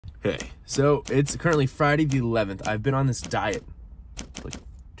Hey, so it's currently Friday the 11th. I've been on this diet for like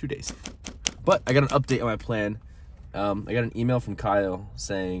 2 days, but I got an update on my plan. I got an email from Kyle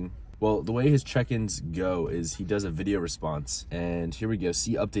saying, well, the way his check-ins go is he does a video response, and here we go.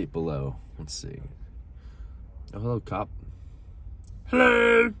 See update below. Let's see. Oh, hello, cop.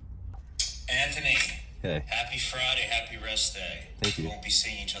 Hello. Anthony. Hey. Happy Friday, happy rest day. Thank you. We won't be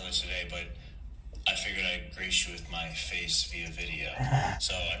seeing each other today, but I figured I'd grace you with my face via video.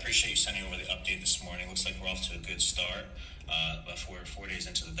 So I appreciate you sending over the update this morning. Looks like we're off to a good start. But we're 4 days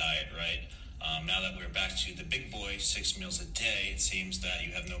into the diet, right? Now that we're back to the big boy, 6 meals a day, it seems that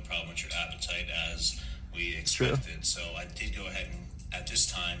you have no problem with your appetite as we expected. True. So I did go ahead and, at this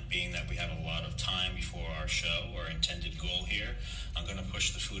time, being that we have a lot of time before our show, our intended goal here, I'm going to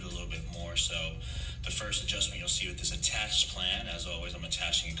push the food a little bit more. So the first adjustment you'll see with this attached plan, as always, I'm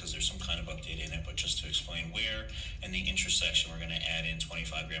attaching it because there's some kind of update in it, but just to explain where in the intersection we're going to add in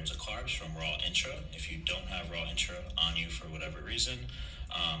 25 grams of carbs from raw intra. If you don't have raw intra on you for whatever reason,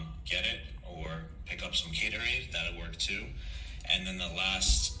 get it or pick up some Gatorade. That'll work too. And then the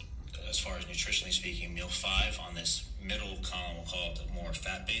last, as far as nutritionally speaking, meal 5 on this middle column, we'll call it the more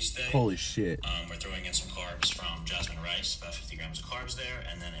fat-based day. Holy shit. We're throwing in some carbs from jasmine rice, about 50 grams of carbs there.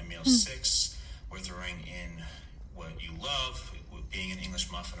 And then in meal 6, we're throwing in what you love, being an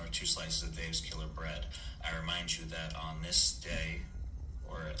English muffin or 2 slices of Dave's Killer Bread. I remind you that on this day,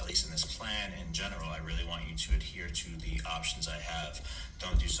 or at least in this plan in general, I really want you to adhere to the options I have.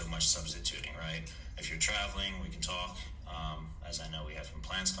 Don't do so much substituting, right? If you're traveling, we can talk. As I know we have some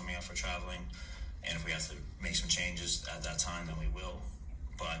plans coming up for traveling. And if we have to make some changes at that time, then we will.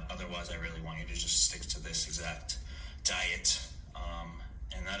 But otherwise, I really want you to just stick to this exact diet.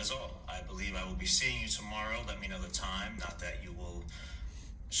 And that is all. I believe I will be seeing you tomorrow. Let me know the time. Not that you will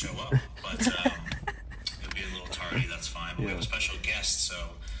show up, but it'll be a little tardy. That's fine. But we have a special guest, so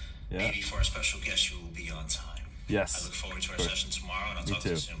maybe for our special guest, you will be on time. Yes. I look forward to our session tomorrow, and I'll talk to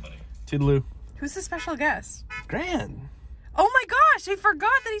you soon, buddy. Toodaloo. Who's the special guest? Grant. Oh my gosh, I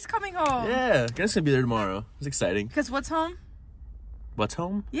forgot that he's coming home. Yeah, Grant's gonna be there tomorrow. It's exciting. Because what's home? What's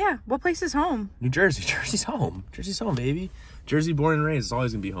home? Yeah, what place is home? New Jersey. Jersey's home. Jersey's home, baby. Jersey born and raised. It's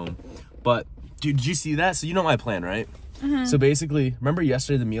always gonna be home. But, dude, did you see that? So you know my plan, right? Mm-hmm. So basically, remember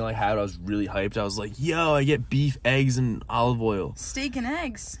yesterday the meal I had, I was really hyped. I was like, yo, I get beef, eggs, and olive oil. Steak and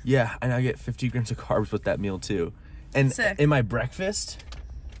eggs. Yeah, and I get 50 grams of carbs with that meal too. And sick. In my breakfast,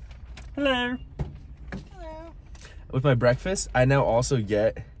 hello. With my breakfast, I now also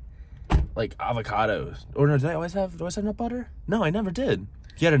get like avocados. Or no, did I always have nut butter? No, I never did.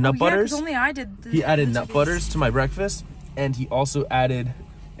 He added nut butters. Only I did. He added nut butters to my breakfast, and he also added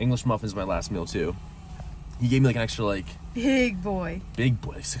English muffins to my last meal too. He gave me like an extra like big boy,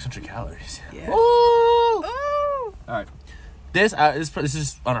 like 600 calories. Yeah. Woo! Oh. All right. This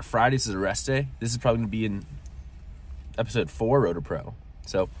is on a Friday. This is a rest day. This is probably gonna be in episode 4, Roto Pro.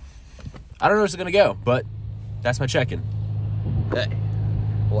 So I don't know where it's gonna go, but that's my check-in. Hey.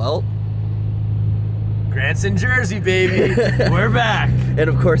 Well, Grant's in Jersey, baby. We're back. And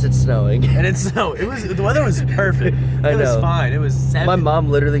of course it's snowing. And it's snow. The weather was perfect. It was fine. It was 7. My mom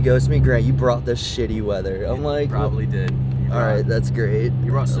literally goes to me, Grant, you brought this shitty weather. I'm like, probably did. All right, that's great. You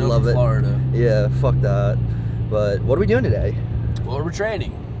brought snow Love from it. Florida. Yeah, fuck that. But what are we doing today? Well, we're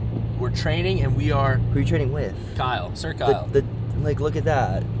training. We're training, and we are. Who are you training with? Kyle, Sir Kyle. Like, look at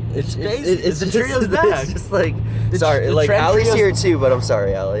that. It's crazy. It's the trio's back. It's just like, sorry, like Allie's here too, but I'm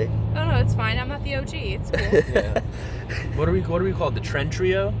sorry, Allie. Oh no, it's fine. I'm not the OG. It's cool. Yeah. What are we called? The Trent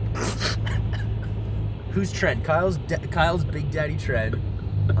Trio? Who's Trent? Kyle's Big Daddy Trent.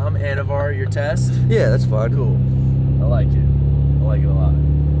 I'm Anavar. Your test? Yeah, that's fine. Cool. I like it. I like it a lot.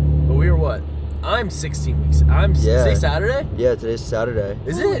 But we are what? I'm 16 weeks. Today Saturday? Yeah, today's Saturday.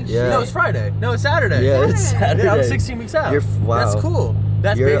 Is it? Yeah. No, it's Friday. No, it's Saturday. Yeah, it's Saturday. Yeah, I'm 16 weeks out. Wow. That's cool.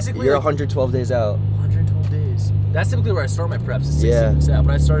 That's basically you're like 112 days out. 112 days. That's typically where I start my preps. Is 16 weeks out,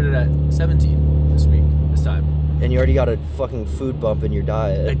 but I started at 17 this time. And you already got a fucking food bump in your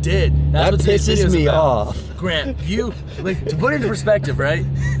diet. I did. That pisses me off. Grant, to put it into perspective, right?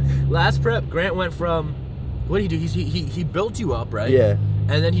 Last prep, Grant went from, what did he do? He built you up, right? Yeah.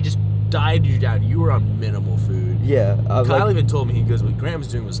 And then he just dieted you down. You were on minimal food. Yeah. Kyle even told me, he goes, what Grant was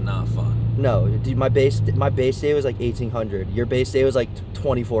doing was not fun. No, dude, my base day was like 1,800. Your base day was like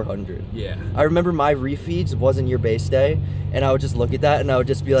 2,400. Yeah. I remember my refeeds wasn't your base day, and I would just look at that and I would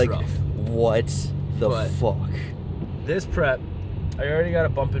just be like, what the fuck? This prep, I already got a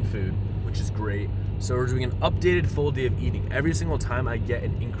bump in food, which is great. So we're doing an updated full day of eating. Every single time I get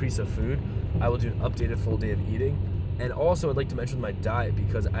an increase of food, I will do an updated full day of eating. And also, I'd like to mention my diet,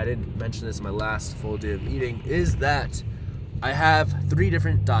 because I didn't mention this in my last full day of eating, is that I have 3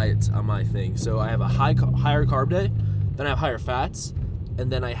 different diets on my thing. So I have a higher carb day, then I have higher fats,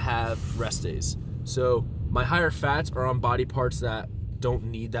 and then I have rest days. So my higher fats are on body parts that don't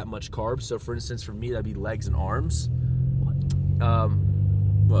need that much carbs. So for instance, for me, that'd be legs and arms.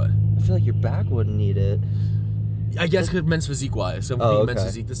 What? I feel like your back wouldn't need it. I guess because men's physique wise. So I'm Oh, eating okay. men's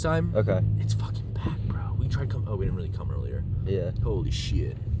physique this time. Okay. It's fucking packed, bro. We tried to come. Oh, we didn't really come earlier. Yeah. Holy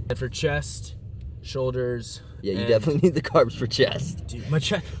shit. And for chest, shoulders. Yeah, you and- definitely need the carbs for chest. Dude,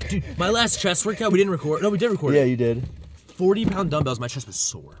 my last chest workout, we didn't record. No, we did record. Yeah, it. you did. 40-pound dumbbells, my chest was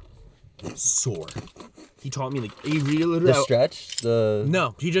sore. Sore. He taught me, like, he really The stretch? The...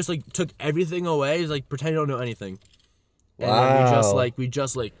 No, he just, like, took everything away. He's like, pretend you don't know anything. And Wow. then we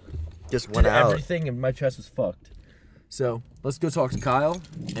just Just did went out. everything, and my chest was fucked. So, let's go talk to Kyle,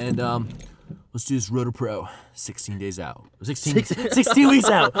 and, let's do this Roto Pro 16 days out. 16 weeks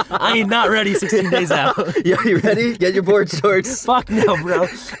out. I ain't not ready 16 days out. Yo, you ready? Get your board shorts. Fuck no, bro. All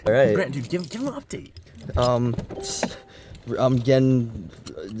right. Grant, dude, give him an update. I'm getting,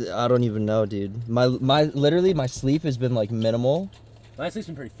 I don't even know, dude. Literally, my sleep has been, like, minimal. My sleep's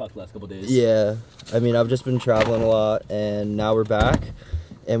been pretty fucked the last couple days. Yeah. I mean, I've just been traveling a lot, and now we're back.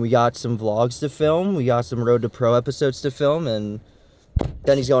 And we got some vlogs to film. We got some Road to Pro episodes to film, and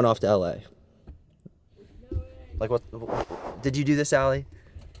then he's going off to LA. Like, what? Did you do this, Allie?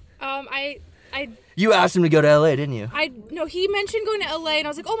 You asked him to go to LA, didn't you? No, he mentioned going to LA, and I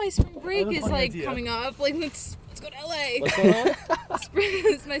was like, oh, my spring break is like coming up. Like, let's go to LA. What's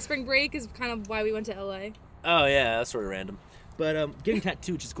going on? My spring break is kind of why we went to LA. Oh yeah, that's sort of random. But getting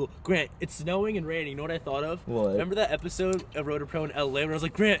tattooed, which is cool. Grant, it's snowing and raining. You know what I thought of? What? Remember that episode of Roto Pro in LA where I was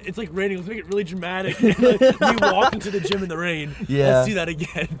like, Grant, it's like raining. Let's make it really dramatic. And, like, we walk into the gym in the rain. Yeah. Let's do that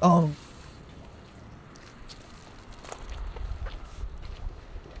again. Oh.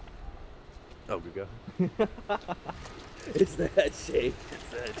 Oh, good go. It's the head shake. It's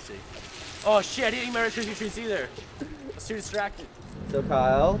the head shake. Oh shit! I didn't eat my Rice Krispie treats either. I was too distracted. So,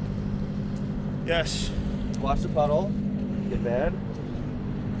 Kyle, Yes. watch the puddle. Get bad.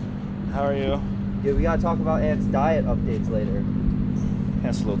 How are you? Dude, we gotta talk about Ant's diet updates later.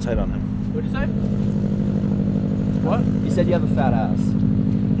 That's a little tight on him. What'd you say? What? You said you have a fat ass.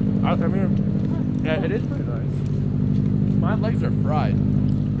 I mean, yeah, it is pretty nice. My legs are fried.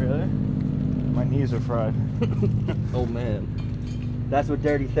 Really? My knees are fried. Oh man. That's what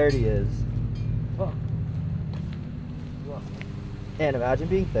Dirty 30 is. Huh. And imagine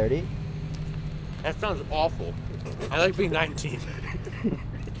being 30. That sounds awful. I like being 19.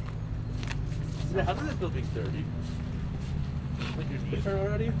 How does it feel being 30? Like your knees hurt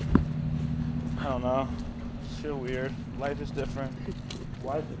already? I don't know. It's feel weird. Life is different.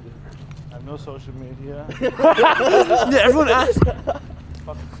 Why is it different? I have no social media. Yeah, everyone asks.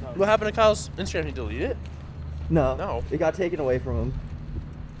 Fucking sucks. What happened to Kyle's Instagram? He deleted it? No. No. It got taken away from him.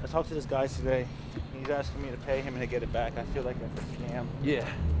 I talked to this guy today. He's asking me to pay him and to get it back. I feel like that's a scam. Yeah.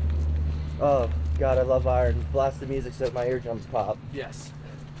 Oh, God, I love iron. Blast the music so my eardrums pop. Yes.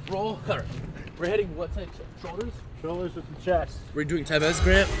 Roll. Alright. We're hitting what type? Shoulders? Shoulders with the chest. We're doing Tevez,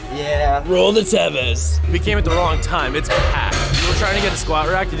 Grant? Yeah. Roll the Tevez. We came at the wrong time. It's packed. We were trying to get a squat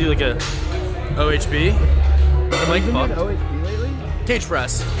rack to do like a OHB. I'm like, fuck. OHP lately? Cage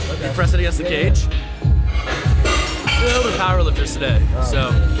press. Okay. You press it against the cage. We're a little bit power lifters today, so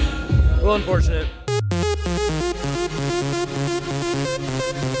a little unfortunate.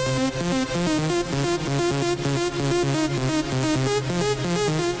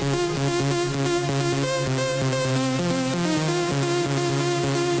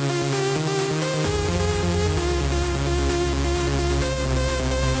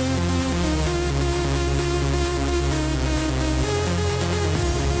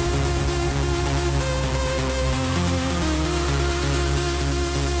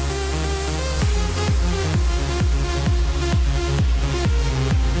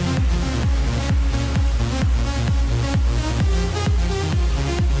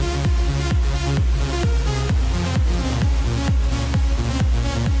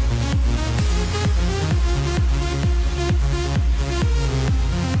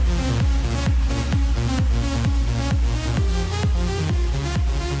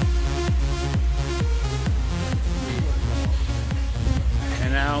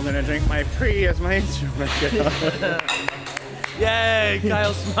 And now I'm gonna drink my pre as my instrument. Yay,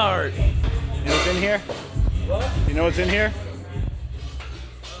 Kyle Smart. You know what's in here? What? You know what's in here?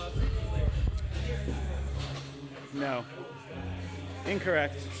 No.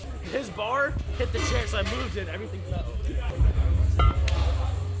 Incorrect. His bar hit the chair, so I moved it. Everything fell.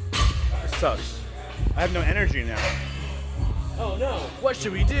 This sucks. I have no energy now. Oh no. What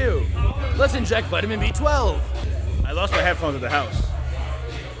should we do? Let's inject vitamin B12. I I lost my headphones at the house.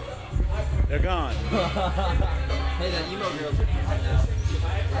 They're gone. Hey, that emo girl's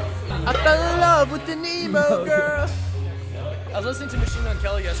I fell in love with an emo girl. I was listening to Machine Gun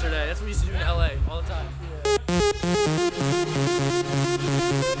Kelly yesterday. That's what we used to do in LA all the time.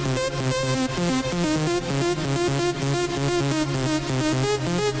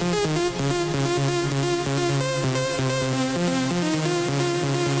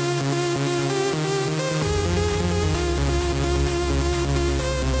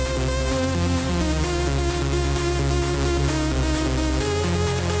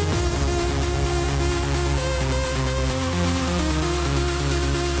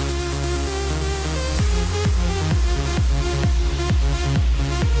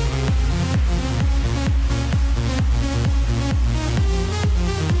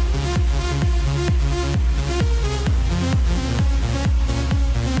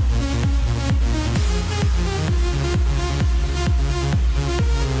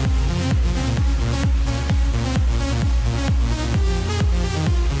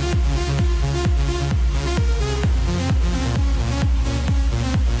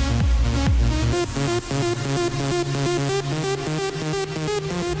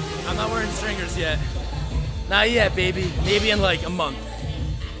 I'm not wearing stringers yet. Not yet, baby. Maybe in like a month.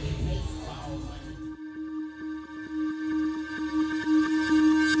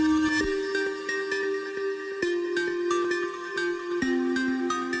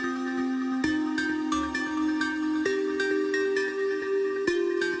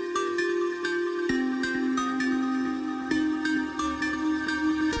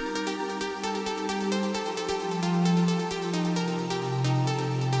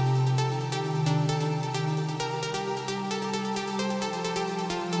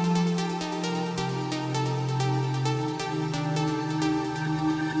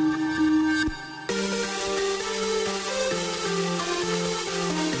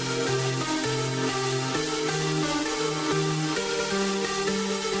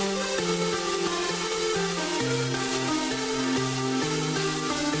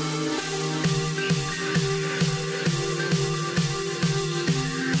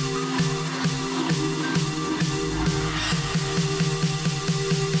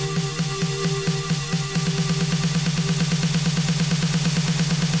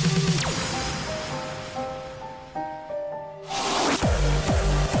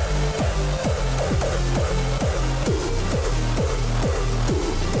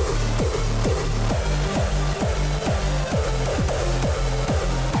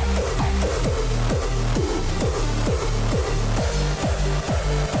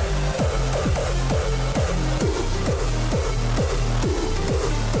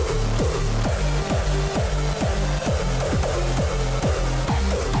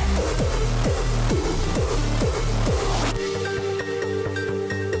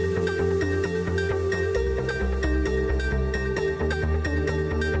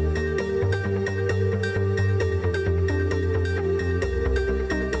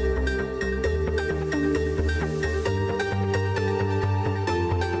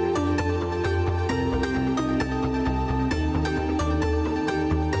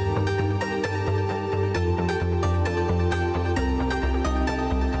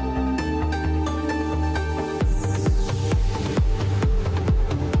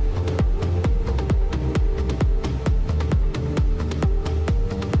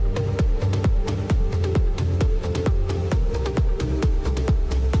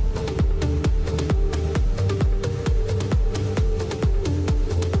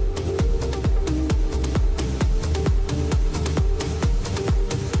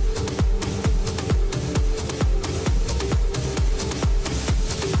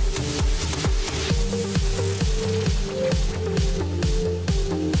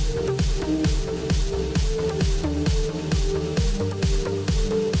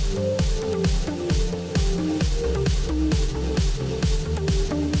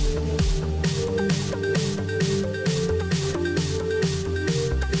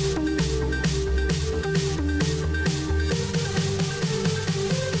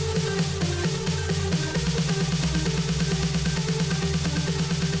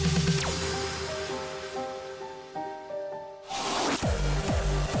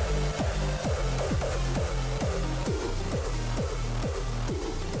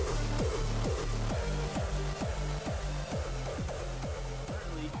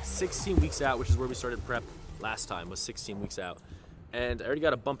 Currently 16 weeks out, which is where we started prep last time, was 16 weeks out. And I already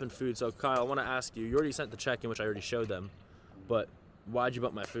got a bump in food, so Kyle, I want to ask you, you already sent the check-in, which I already showed them, but why'd you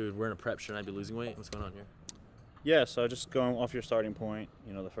bump my food? We're in a prep, shouldn't I be losing weight? What's going on here? Yeah, so just going off your starting point,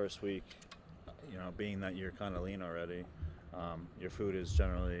 you know, the first week, you know, being that you're kind of lean already, your food is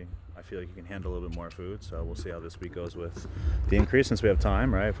generally, I feel like you can handle a little bit more food. So we'll see how this week goes with the increase since we have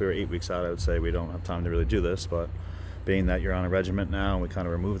time, right? If we were 8 weeks out, I would say we don't have time to really do this. But being that you're on a regiment now and we kind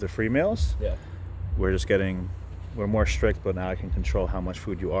of remove the free meals, we're just getting, we're more strict, but now I can control how much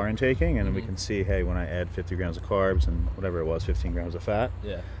food you are intaking. And then we can see, hey, when I add 50 grams of carbs and whatever it was, 15 grams of fat,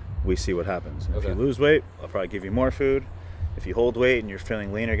 we see what happens. If you lose weight, I'll probably give you more food. If you hold weight and you're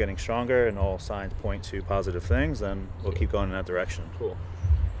feeling leaner, getting stronger, and all signs point to positive things, then we'll keep going in that direction. Cool.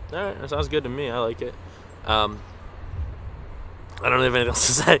 All right, that sounds good to me. I like it. I don't have anything else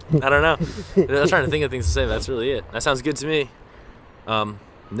to say. I don't know. I was trying to think of things to say, but that's really it. That sounds good to me.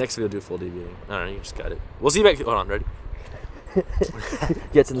 Next video, do full deviating. I don't know, you just got it. We'll see you back. Hold on, ready?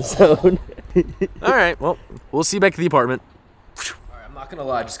 Gets in the zone. All right, well, we'll see you back at the apartment. All right, I'm not going to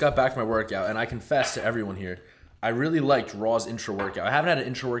lie. I just got back from my workout, and I confess to everyone here, I really liked Raw's intro workout. I haven't had an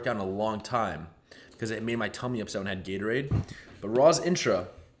intro workout in a long time because it made my tummy upset when I had Gatorade. But Raw's intro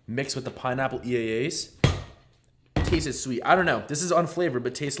mixed with the pineapple EAAs tasted sweet. I don't know. This is unflavored,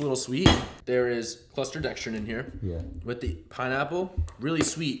 but tastes a little sweet. There is cluster dextrin in here with the pineapple. Really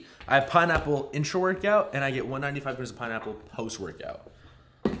sweet. I have pineapple intro workout, and I get 195 grams of pineapple post workout.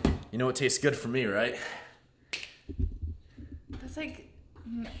 You know what tastes good for me, right? That's like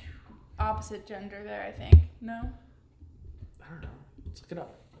opposite gender there, I think. No? I don't know. Let's look it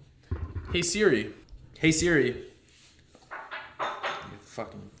up. Hey Siri. Hey Siri. You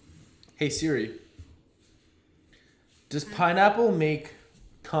fucking. Hey Siri. Does pineapple make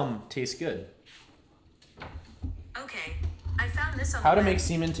cum taste good? Okay, I found this on How to make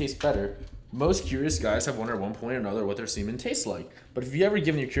semen taste better. Most curious guys have wondered at one point or another what their semen tastes like. But if you ever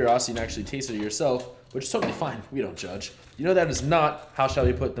given your curiosity and actually tasted it yourself, which is totally fine, we don't judge, you know that is not, how shall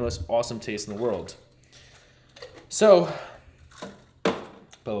we put, the most awesome taste in the world. So, blah,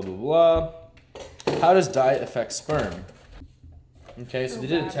 blah, blah, blah. How does diet affect sperm? Okay, so they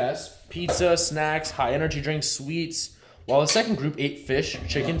did a test. Pizza, snacks, high energy drinks, sweets. While the second group ate fish,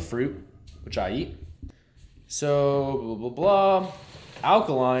 chicken, fruit, which I eat. So, blah, blah, blah.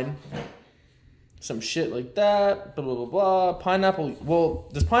 Alkaline. Some shit like that. Blah, blah, blah, blah. Pineapple. Well,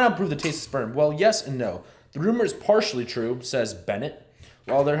 does pineapple improve the taste of sperm? Well, yes and no. The rumor is partially true, says Bennett.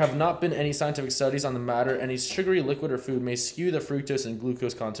 While there have not been any scientific studies on the matter, any sugary liquid or food may skew the fructose and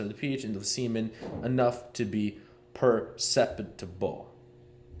glucose content of the pH into the semen enough to be perceptible.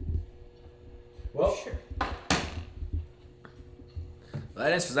 Well, sure.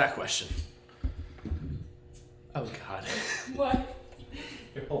 That answers that question. Oh, God. What?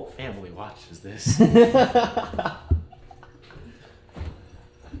 Your whole family watches this. I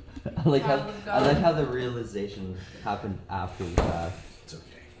like how the realization happened after the fact. It's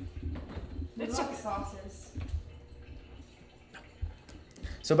okay. It's like sauces.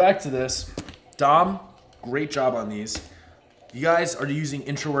 So back to this. Dom, great job on these. You guys are using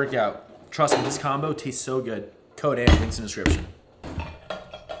intro workout. Trust me, this combo tastes so good. Code and links in the description.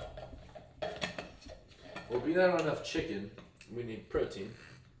 Well, we don't have enough chicken. We need protein.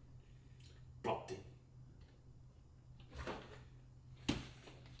 Protein.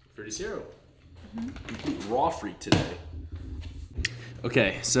 Fruity syrup. Complete raw freak today.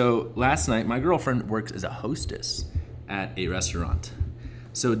 Okay, so last night my girlfriend works as a hostess at a restaurant.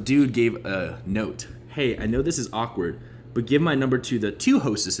 So dude gave a note. Hey, I know this is awkward, but give my number to the two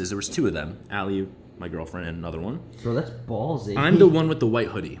hostesses. There was two of them. Allie, my girlfriend, and another one. Bro, that's ballsy. I'm the one with the white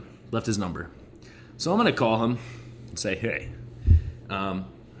hoodie. Left his number. So I'm gonna call him and say, hey.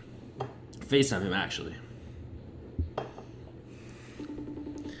 FaceTime him, actually.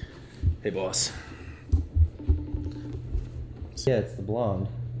 Hey, boss. Yeah, it's the blonde.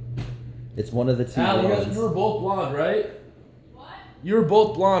 It's one of the two Allie, blondes. you were both blonde, right? What? You were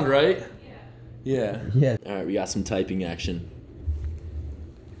both blonde, right? Yeah. Yeah. All right, we got some typing action.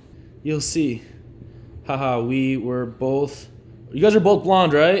 You'll see. Haha, we were both... You guys are both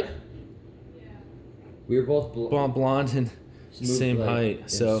blonde, right? Yeah. We were both Blonde and same height,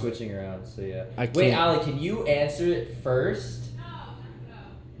 so... switching around, so yeah. I Wait, can't- Allie, can you answer it first? No.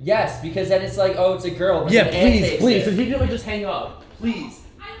 Yes, because then it's like, oh, it's a girl. But Yeah, then Ann please, takes please. it. If you could just hang up, please.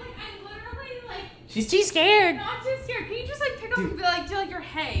 I literally like. She's too scared. Not too scared. Can you just like pick up and be like, do like your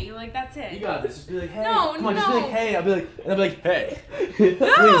hey? Like that's it. You got this. Just be like, hey. No, Come on, just be no. like, hey. I'll be like, and I'll be like, hey. No. Please.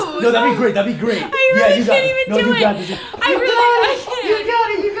 No, that'd be great. That'd be great. I really you got can't this. even No, do you it. got this. I can't. You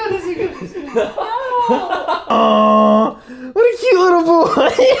got this. You got this. No. Aww, what a cute little boy.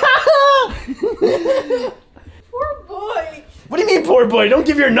 Poor boy. What do you mean, poor boy? Don't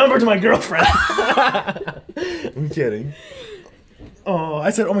give your number to my girlfriend. I'm kidding. Oh, I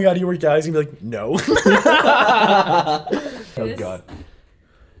said, oh my God, you work out. He's gonna be like, no. Oh God.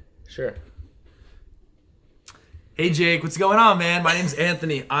 Sure. Hey Jake, what's going on, man? My name's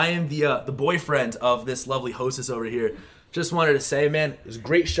Anthony. I am the boyfriend of this lovely hostess over here. Just wanted to say, man, it was a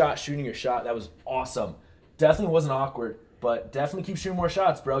great shot shooting your shot. That was awesome. Definitely wasn't awkward, but definitely keep shooting more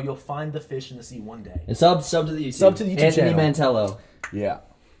shots, bro. You'll find the fish in the sea one day. And sub to the YouTube. Sub to the YouTube Anthony channel. Mantello. Yeah.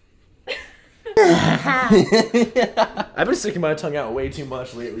 I've been sticking my tongue out way too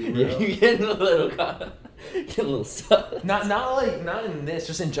much lately, bro. Yeah, you're getting a little stuck. Not in this,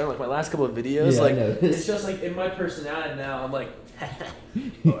 just in general. Like my last couple of videos, Yeah, like I know. it's just like in my personality now. I'm like,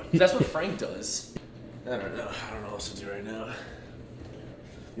 that's what Frank does. I don't know what else to do right now.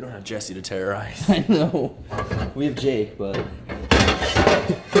 You don't have Jesse to terrorize. I know. We have Jake, but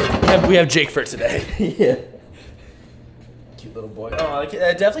We have Jake for today. yeah. Cute little boy. Oh, I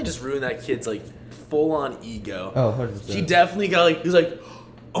definitely just ruined that kid's like full-on ego. Oh, 100%. He definitely got like, he was like,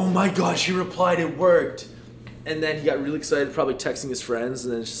 oh my god, she replied, it worked. And then he got really excited, probably texting his friends,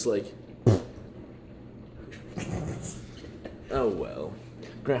 and then it's just like, oh well.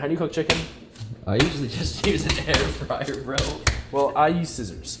 Grant, how do you cook chicken? I usually just use an air fryer, bro. Well, I use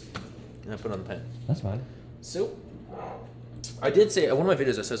scissors, and I put it on the pan. That's fine. So, I did say, one of my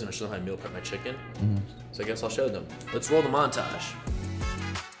videos I said I was going to show them how I meal prep my chicken. So I guess I'll show them. Let's roll the montage.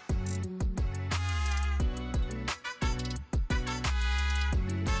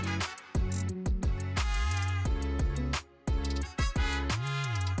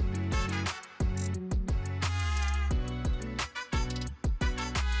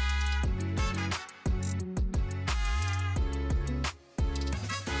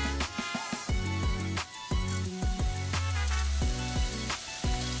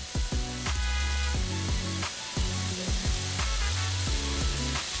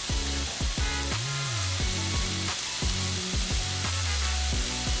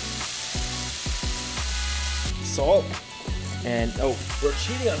 Salt. And, oh, we're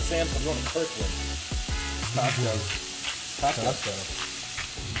cheating on Sam's. I'm going to Kirkland. Costco.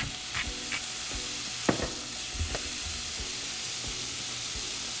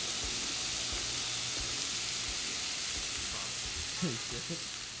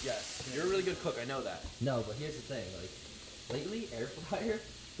 Yes, you're a really good cook. I know that. No, but here's the thing. Like, lately, air fryer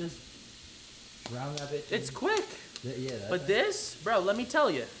just brown that bitch. It's quick. Yeah. But this, bro, let me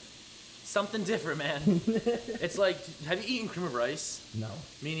tell you, something different, man. It's like, have you eaten cream of rice? No.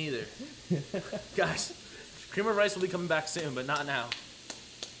 Me neither. Guys, cream of rice will be coming back soon, but not now.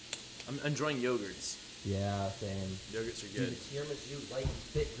 I'm enjoying yogurts. Yeah, same. Yogurts are Dude, good. the tiramisu light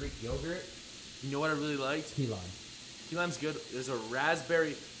thick Greek yogurt. You know what I really liked? Key lime. Key lime's good. There's a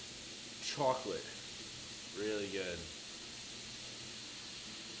raspberry chocolate. Really good.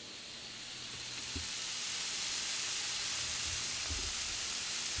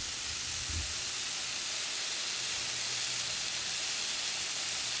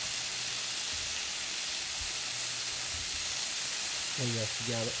 Oh yes,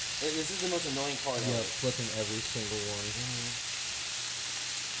 you got it. This is the most annoying part of Yeah, it. flipping every single one.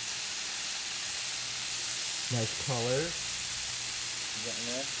 Nice color. Getting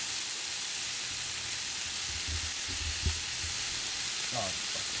there?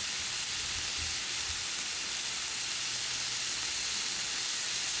 Oh,